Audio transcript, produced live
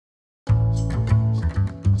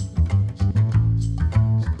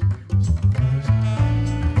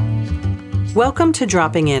Welcome to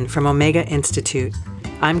Dropping In from Omega Institute.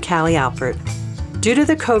 I'm Callie Alpert. Due to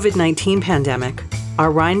the COVID-19 pandemic,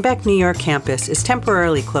 our Rhinebeck, New York campus is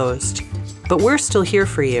temporarily closed, but we're still here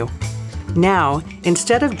for you. Now,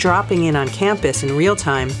 instead of dropping in on campus in real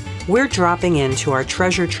time, we're dropping into our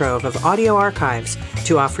treasure trove of audio archives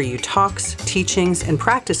to offer you talks, teachings, and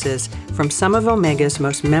practices from some of Omega's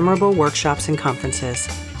most memorable workshops and conferences.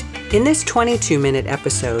 In this 22-minute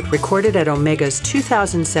episode, recorded at Omega's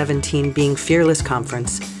 2017 Being Fearless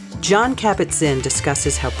conference, Jon Kabat-Zinn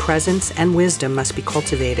discusses how presence and wisdom must be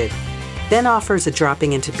cultivated, then offers a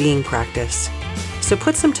dropping into being practice. So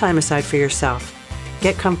put some time aside for yourself,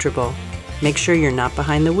 get comfortable, make sure you're not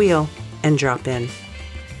behind the wheel, and drop in.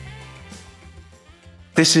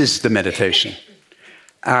 This is the meditation.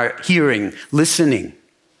 Our hearing, listening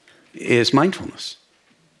is mindfulness.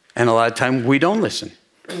 And a lot of times we don't listen.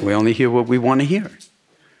 We only hear what we want to hear.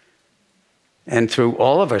 And through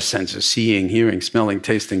all of our senses, seeing, hearing, smelling,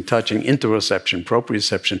 tasting, touching, interoception,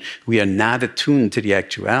 proprioception, we are not attuned to the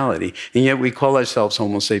actuality. And yet we call ourselves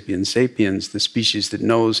Homo sapiens sapiens, the species that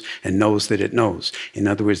knows and knows that it knows. In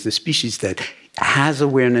other words, the species that has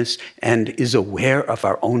awareness and is aware of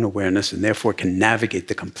our own awareness and therefore can navigate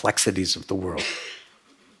the complexities of the world.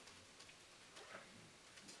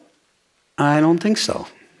 I don't think so.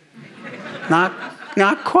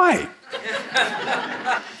 Not quite.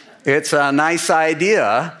 It's a nice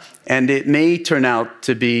idea, and it may turn out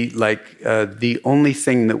to be like the only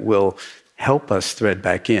thing that will help us thread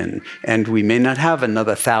back in. And we may not have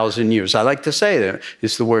another 1,000 years. I like to say that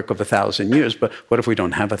it's the work of 1,000 years, but what if we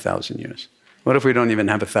don't have 1,000 years? What if we don't even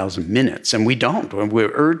have 1,000 minutes? And we don't.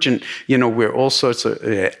 We're urgent. We're all sorts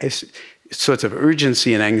of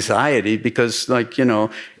urgency and anxiety because,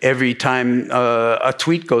 every time a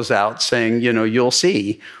tweet goes out saying, you'll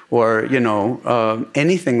see, or,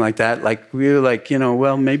 anything like that, we're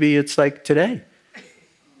well, maybe it's like today.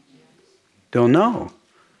 Don't know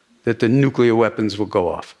that the nuclear weapons will go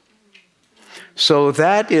off. So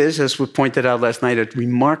that is, as we pointed out last night, a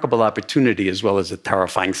remarkable opportunity as well as a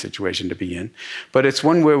terrifying situation to be in. But it's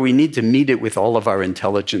one where we need to meet it with all of our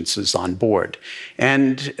intelligences on board.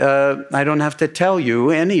 And I don't have to tell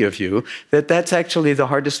you, any of you, that that's actually the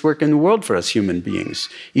hardest work in the world for us human beings,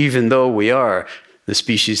 even though we are the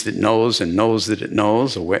species that knows and knows that it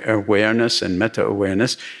knows, awareness and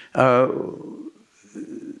meta-awareness.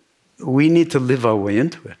 We need to live our way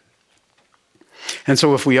into it. And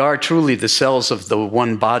so if we are truly the cells of the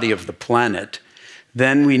one body of the planet,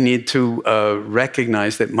 then we need to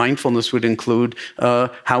recognize that mindfulness would include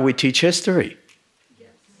how we teach history.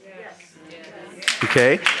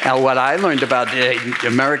 Okay? Now, what I learned about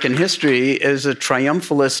American history is a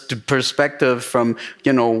triumphalist perspective from,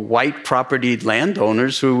 white propertied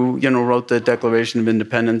landowners who, wrote the Declaration of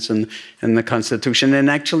Independence and the Constitution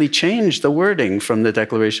and actually changed the wording from the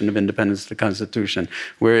Declaration of Independence to the Constitution,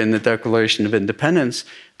 where in the Declaration of Independence,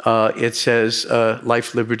 it says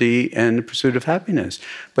life, liberty, and the pursuit of happiness.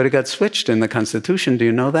 But it got switched in the Constitution. Do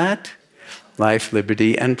you know that? Life,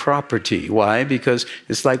 liberty, and property. Why? Because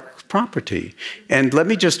it's like property. And let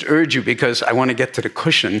me just urge you, because I want to get to the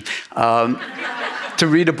cushion, to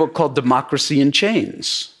read a book called Democracy in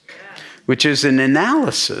Chains, which is an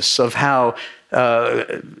analysis of how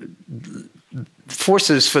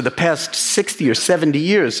forces for the past 60 or 70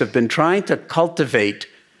 years have been trying to cultivate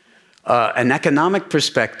an economic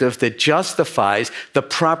perspective that justifies the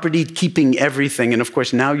property keeping everything. And of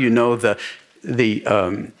course, now you know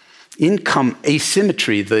the income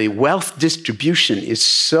asymmetry, the wealth distribution is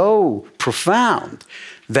so profound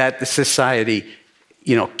that the society,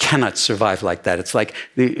 cannot survive like that. It's like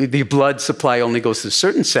the blood supply only goes to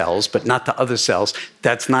certain cells, but not to other cells.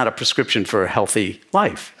 That's not a prescription for a healthy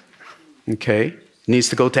life. Okay? It needs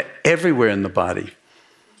to go to everywhere in the body.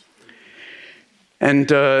 And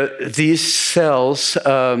these cells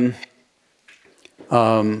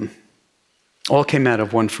all came out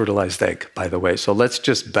of one fertilized egg, by the way. So let's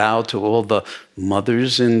just bow to all the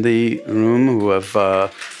mothers in the room who have,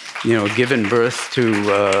 given birth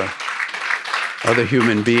to other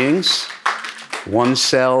human beings. One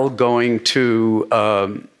cell going to,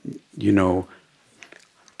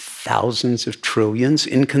 thousands of trillions,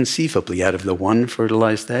 inconceivably, out of the one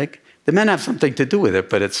fertilized egg. The men have something to do with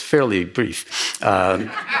it, but it's fairly brief.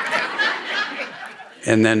 And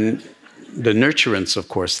then the nurturance, of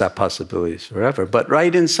course, that possibility is forever. But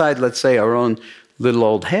right inside, let's say, our own little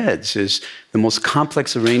old heads is the most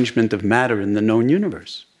complex arrangement of matter in the known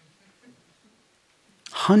universe.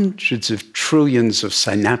 Hundreds of trillions of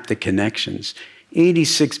synaptic connections,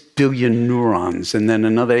 86 billion neurons, and then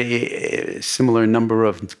another similar number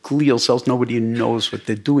of glial cells. Nobody knows what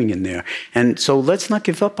they're doing in there. And so let's not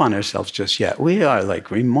give up on ourselves just yet. We are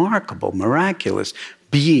like remarkable, miraculous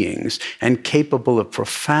beings and capable of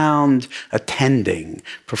profound attending,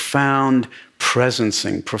 profound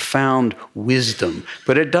presencing, profound wisdom.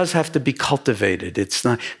 But it does have to be cultivated. It's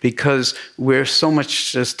not because we're so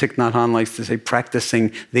much, as Thich Nhat Hanh likes to say,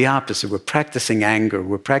 practicing the opposite. We're practicing anger.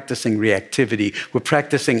 We're practicing reactivity. We're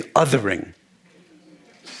practicing othering.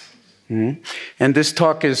 And this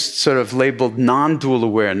talk is sort of labeled non-dual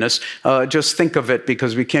awareness. Just think of it,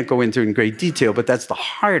 because we can't go into it in great detail, but that's the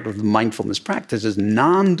heart of the mindfulness practice, is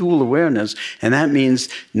non-dual awareness, and that means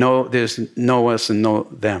there's no us and no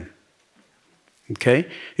them. Okay?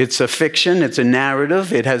 It's a fiction, it's a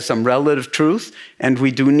narrative, it has some relative truth, and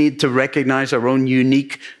we do need to recognize our own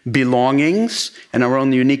unique belongings and our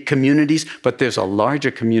own unique communities, but there's a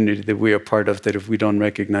larger community that we are part of that if we don't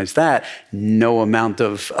recognize that, no amount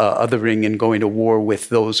of othering and going to war with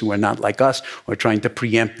those who are not like us or trying to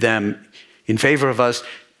preempt them in favor of us,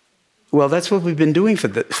 well, that's what we've been doing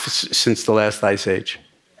since the last ice age.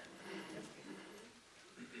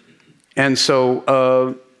 And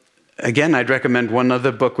so, again, I'd recommend one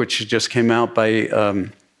other book which just came out by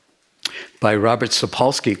Robert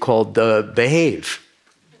Sapolsky called Behave.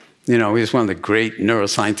 You know, he's one of the great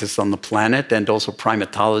neuroscientists on the planet and also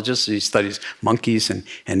primatologist. He studies monkeys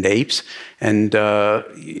and apes. And,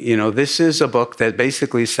 this is a book that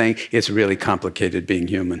basically is saying it's really complicated being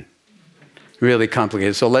human. Really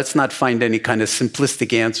complicated. So let's not find any kind of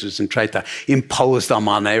simplistic answers and try to impose them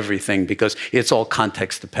on everything, because it's all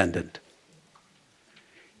context dependent.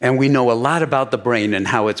 And we know a lot about the brain and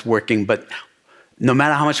how it's working, but no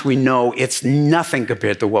matter how much we know, it's nothing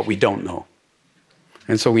compared to what we don't know.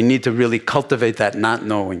 And so we need to really cultivate that not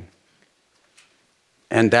knowing.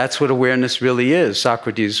 And that's what awareness really is.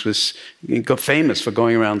 Socrates was famous for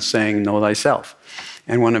going around saying, know thyself.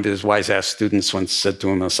 And one of his wise-ass students once said to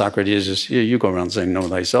him, Socrates, you go around saying know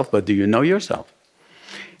thyself, but do you know yourself?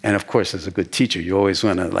 And of course, as a good teacher, you always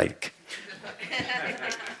want to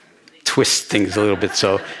twist things a little bit.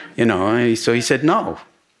 So he said, no.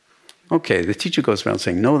 Okay, the teacher goes around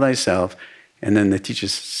saying, know thyself. And then the teacher,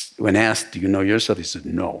 when asked, do you know yourself? He said,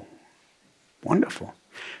 no. Wonderful.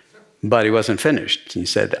 But he wasn't finished. He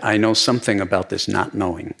said, I know something about this not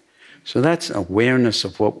knowing. So that's awareness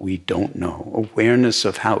of what we don't know, awareness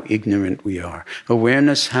of how ignorant we are,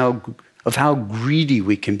 awareness of how greedy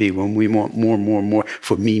we can be when we want more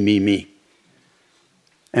for me.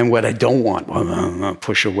 And what I don't want,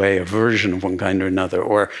 push away, aversion of one kind or another,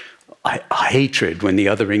 or hatred when the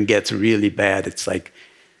othering gets really bad. It's like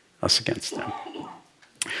us against them.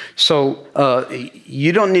 So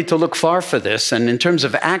you don't need to look far for this. And in terms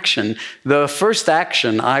of action, the first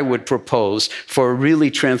action I would propose for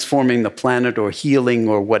really transforming the planet or healing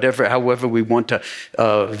or whatever, however we want to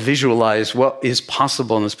visualize what is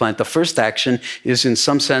possible on this planet, the first action is in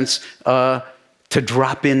some sense to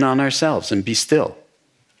drop in on ourselves and be still.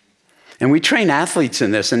 And we train athletes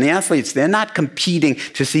in this, and the athletes, they're not competing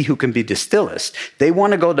to see who can be the stillest. They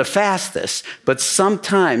want to go the fastest, but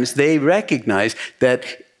sometimes they recognize that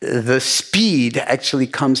the speed actually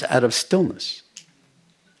comes out of stillness.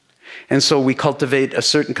 And so we cultivate a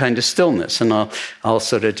certain kind of stillness, and I'll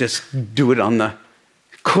sort of just do it on the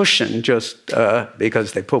cushion just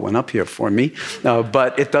because they put one up here for me.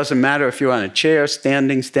 But it doesn't matter if you're on a chair,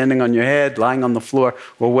 standing on your head, lying on the floor,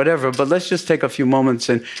 or whatever. But let's just take a few moments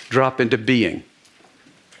and drop into being.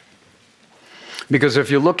 Because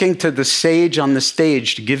if you're looking to the sage on the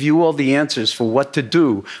stage to give you all the answers for what to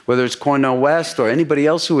do, whether it's Cornel West or anybody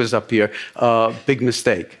else who is up here, big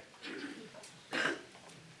mistake.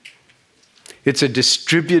 It's a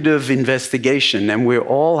distributive investigation, and we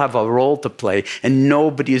all have a role to play, and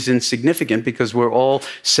nobody is insignificant because we're all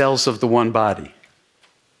cells of the one body.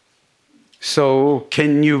 So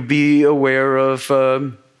can you be aware of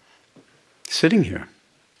sitting here?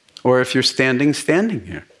 Or if you're standing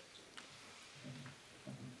here?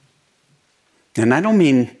 And I don't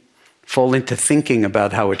mean fall into thinking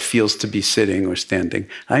about how it feels to be sitting or standing.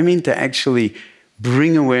 I mean to actually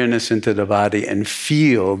bring awareness into the body and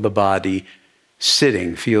feel the body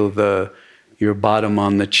sitting, feel your bottom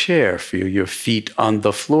on the chair, feel your feet on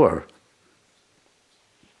the floor.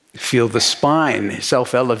 Feel the spine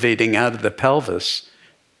self-elevating out of the pelvis.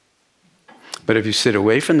 But if you sit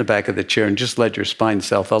away from the back of the chair and just let your spine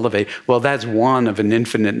self-elevate, well, that's one of an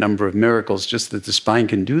infinite number of miracles, just that the spine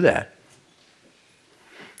can do that.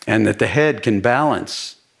 And that the head can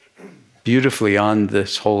balance beautifully on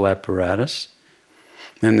this whole apparatus.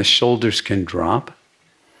 And the shoulders can drop.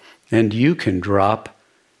 And you can drop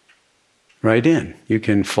right in. You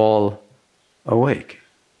can fall awake.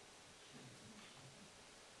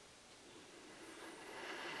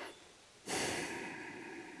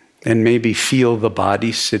 And maybe feel the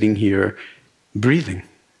body sitting here breathing.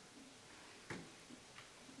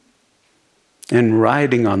 And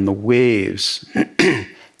riding on the waves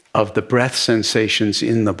of the breath sensations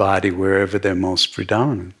in the body wherever they're most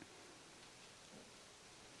predominant.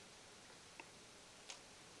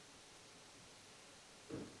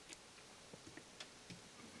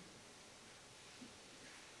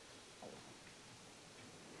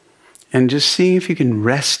 And just seeing if you can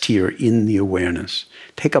rest here in the awareness.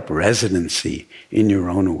 Take up residency in your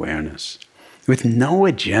own awareness with no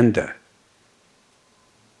agenda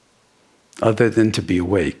other than to be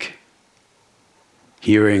awake.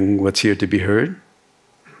 Hearing what's here to be heard.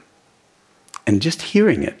 And just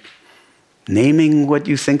hearing it. Naming what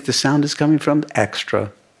you think the sound is coming from,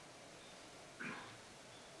 extra.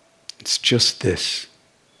 It's just this.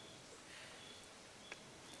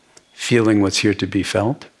 Feeling what's here to be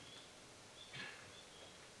felt.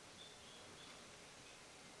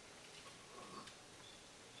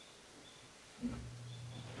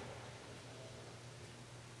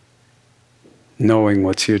 Knowing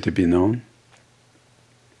what's here to be known,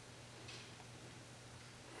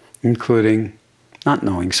 including not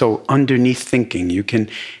knowing. So underneath thinking, you can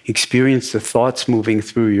experience the thoughts moving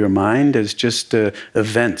through your mind as just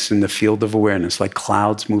events in the field of awareness, like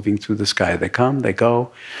clouds moving through the sky. They come, they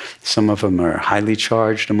go. Some of them are highly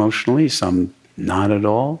charged emotionally, some not at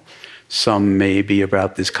all. Some may be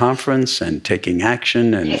about this conference and taking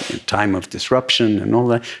action and time of disruption and all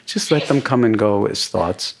that. Just let them come and go as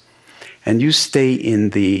thoughts. And you stay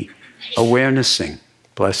in the awarenessing.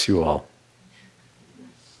 Bless you all.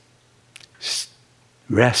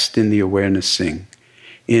 Rest in the awarenessing.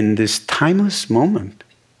 In this timeless moment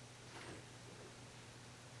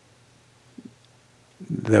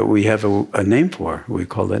that we have a name for. We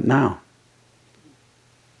call it now.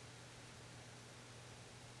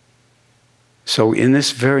 So in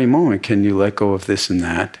this very moment, can you let go of this and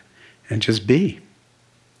that and just be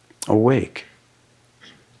awake?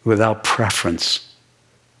 Without preference.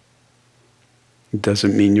 It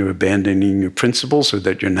doesn't mean you're abandoning your principles or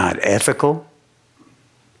that you're not ethical.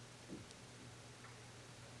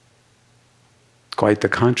 Quite the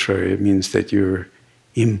contrary, it means that you're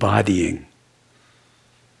embodying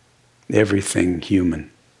everything human,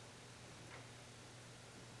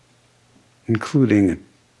 including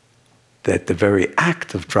that the very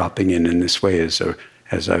act of dropping in this way is,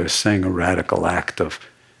 as I was saying, a radical act of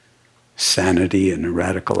sanity and a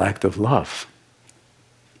radical act of love.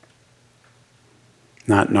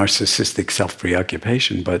 Not narcissistic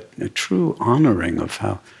self-preoccupation, but a true honoring of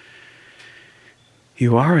how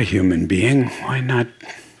you are a human being. Why not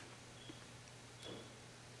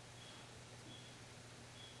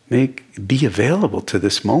be available to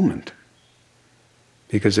this moment?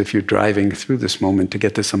 Because if you're driving through this moment to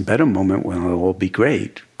get to some better moment, well, it'll all be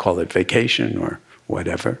great. Call it vacation or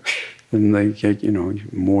whatever. Then they get, you're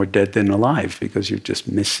more dead than alive because you're just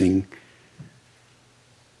missing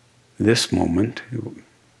this moment.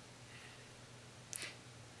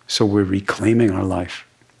 So we're reclaiming our life.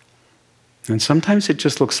 And sometimes it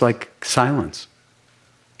just looks like silence.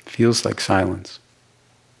 Feels like silence.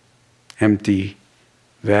 Empty,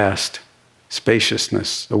 vast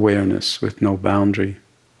spaciousness, awareness with no boundary,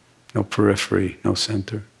 no periphery, no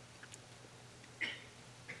center.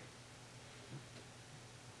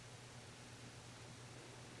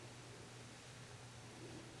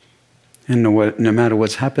 And no matter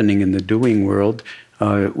what's happening in the doing world,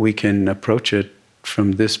 we can approach it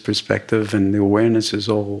from this perspective, and the awareness is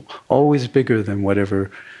always bigger than whatever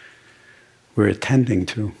we're attending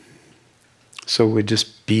to. So we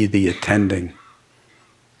just be the attending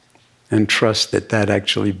and trust that that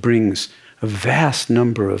actually brings a vast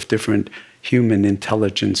number of different human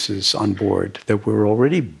intelligences on board that we're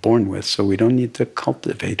already born with, so we don't need to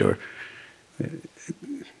cultivate or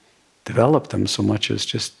develop them so much as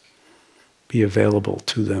just be available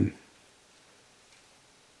to them.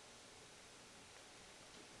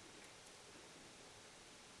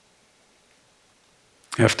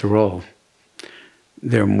 After all,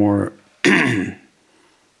 there are more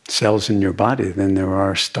cells in your body than there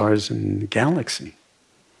are stars in the galaxy.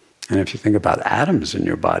 And if you think about atoms in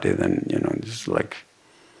your body, then, it's like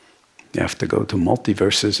you have to go to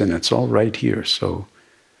multiverses, and it's all right here. So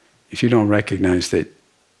if you don't recognize that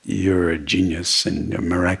you're a genius and a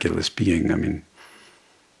miraculous being,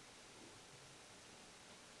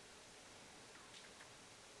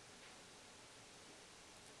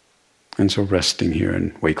 and so resting here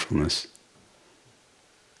in wakefulness,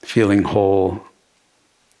 feeling whole,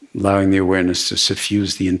 allowing the awareness to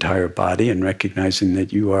suffuse the entire body and recognizing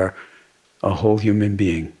that you are a whole human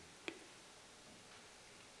being.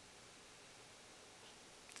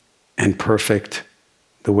 and perfect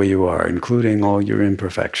the way you are, including all your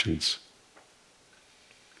imperfections.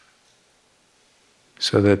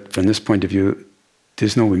 So that from this point of view,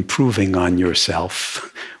 there's no improving on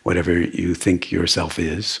yourself, whatever you think yourself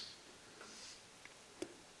is.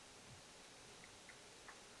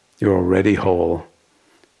 You're already whole.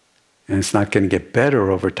 And it's not going to get better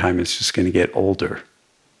over time, it's just going to get older.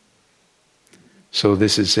 So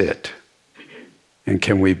this is it. And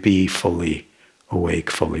can we be fully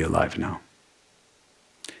awake, fully alive now?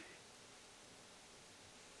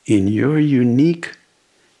 In your unique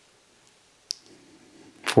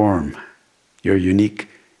form, your unique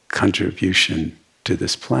contribution to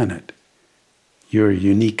this planet, your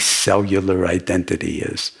unique cellular identity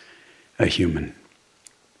as a human,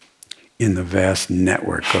 in the vast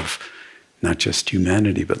network of not just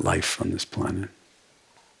humanity, but life on this planet.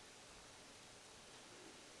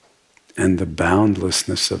 And the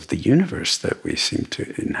boundlessness of the universe that we seem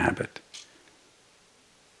to inhabit.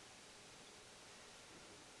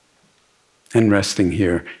 And resting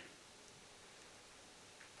here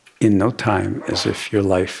in no time as if your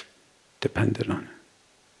life depended on it.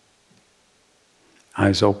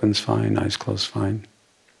 Eyes open's fine, eyes closed fine.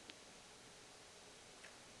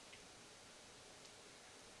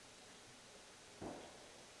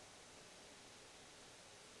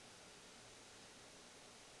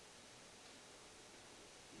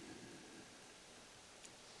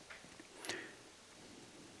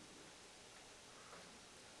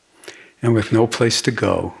 And with no place to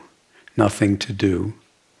go, nothing to do,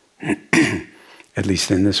 at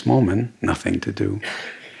least in this moment, nothing to do,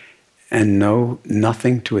 and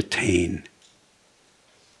nothing to attain.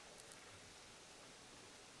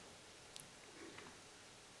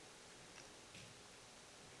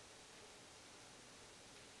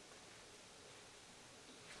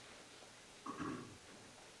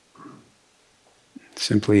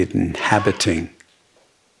 Simply inhabiting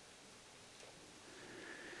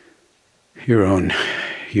your own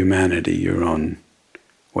humanity, your own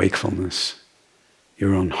wakefulness,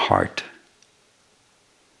 your own heart,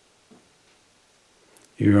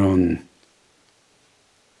 your own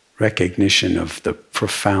recognition of the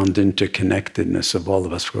profound interconnectedness of all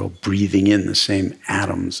of us. We're all breathing in the same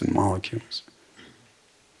atoms and molecules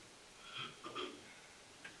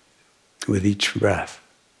with each breath.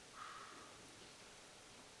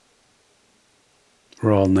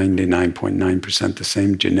 We're all 99.9% the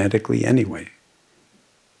same genetically anyway.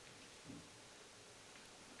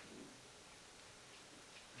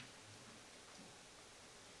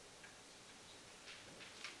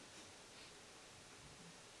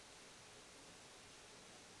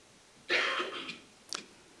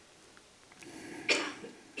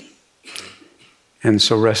 And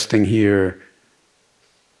so resting here,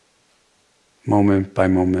 moment by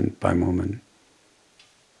moment by moment,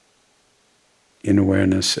 in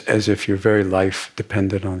awareness, as if your very life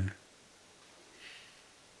depended on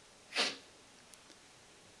it.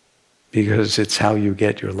 Because it's how you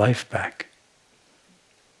get your life back.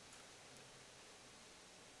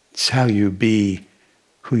 It's how you be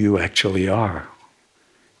who you actually are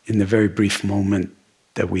in the very brief moment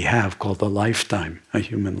that we have called a lifetime, a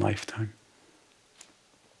human lifetime.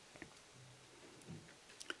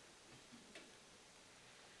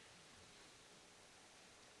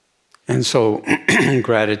 And so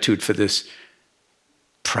gratitude for this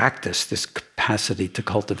practice, this capacity to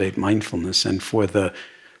cultivate mindfulness, and for the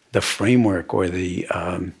framework or the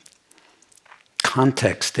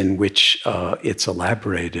context in which it's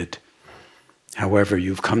elaborated. However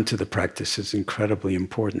you've come to the practice is incredibly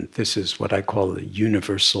important. This is what I call a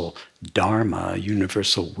universal dharma, a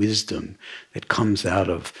universal wisdom that comes out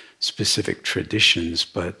of specific traditions,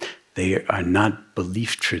 but they are not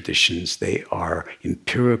belief traditions, they are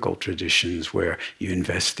empirical traditions where you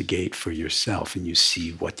investigate for yourself and you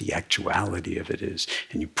see what the actuality of it is,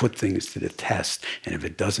 and you put things to the test, and if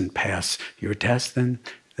it doesn't pass your test, then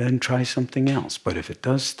try something else. But if it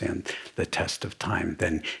does stand the test of time,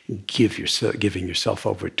 then giving yourself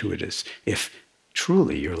over to it as if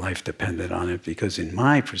truly your life depended on it, because in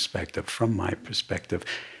my perspective, from my perspective,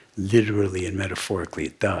 literally and metaphorically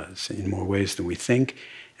it does, in more ways than we think.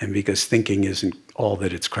 And because thinking isn't all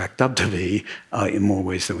that it's cracked up to be, in more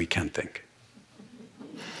ways than we can think.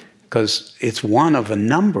 Because it's one of a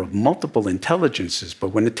number of multiple intelligences, but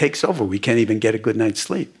when it takes over, we can't even get a good night's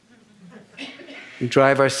sleep. We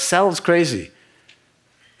drive ourselves crazy.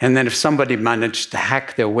 And then if somebody managed to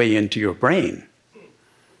hack their way into your brain,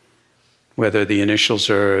 whether the initials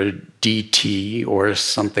are DT or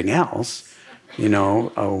something else,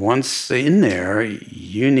 once in there,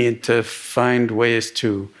 you need to find ways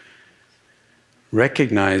to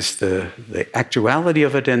recognize the actuality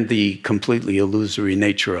of it and the completely illusory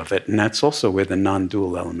nature of it. And that's also where the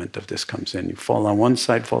non-dual element of this comes in. You fall on one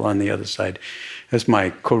side, fall on the other side. As my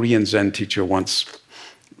Korean Zen teacher once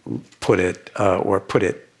put it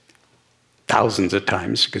thousands of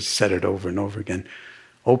times, because he said it over and over again,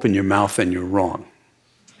 open your mouth and you're wrong.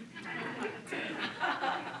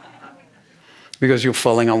 Because you're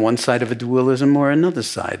falling on one side of a dualism or another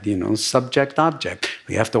side, subject-object.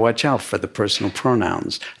 We have to watch out for the personal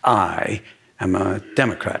pronouns. I am a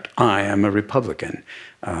Democrat. I am a Republican.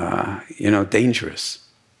 Dangerous.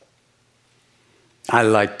 I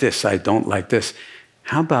like this. I don't like this.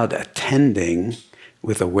 How about attending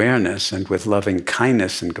with awareness and with loving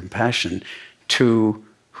kindness and compassion to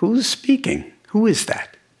who's speaking? Who is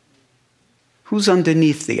that? Who's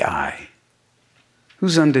underneath the I?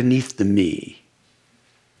 Who's underneath the me?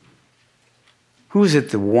 Who is it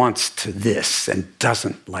that wants to this and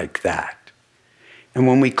doesn't like that? And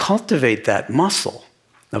when we cultivate that muscle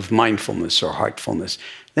of mindfulness or heartfulness,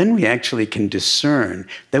 then we actually can discern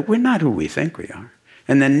that we're not who we think we are.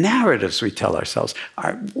 And the narratives we tell ourselves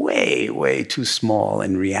are way, way too small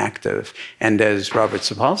and reactive. And as Robert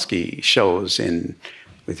Sapolsky shows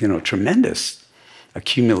with tremendous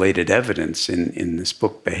accumulated evidence in this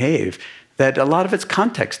book, Behave, that a lot of it's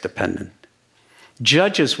context dependent.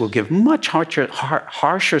 Judges will give much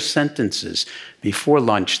harsher sentences before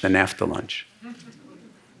lunch than after lunch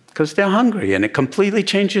because they're hungry, and it completely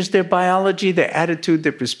changes their biology, their attitude,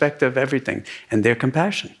 their perspective, everything, and their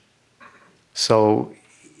compassion. So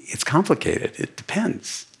it's complicated. It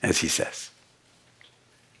depends, as he says.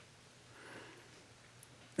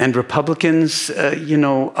 And Republicans,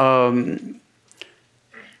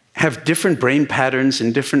 have different brain patterns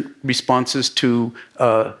and different responses to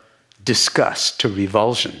disgust, to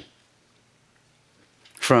revulsion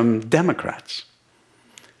from Democrats.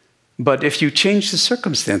 But if you change the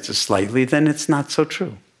circumstances slightly, then it's not so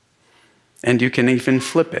true. And you can even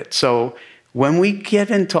flip it. So when we get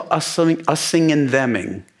into ussing and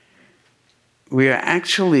theming, we are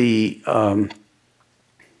actually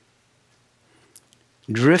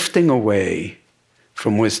drifting away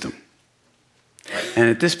from wisdom. And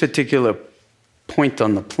at this particular point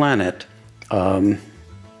on the planet,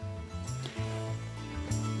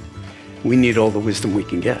 we need all the wisdom we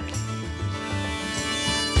can get.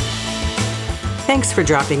 Thanks for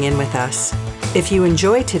dropping in with us. If you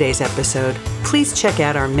enjoyed today's episode, please check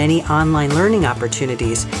out our many online learning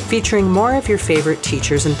opportunities featuring more of your favorite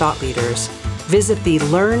teachers and thought leaders. Visit the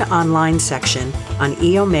Learn Online section on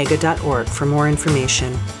eomega.org for more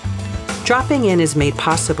information. Dropping in is made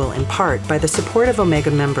possible in part by the support of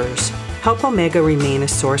Omega members. Help Omega remain a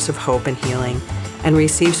source of hope and healing, and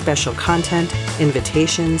receive special content,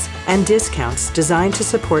 invitations, and discounts designed to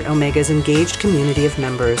support Omega's engaged community of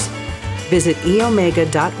members. Visit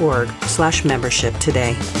eomega.org/membership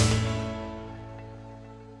today.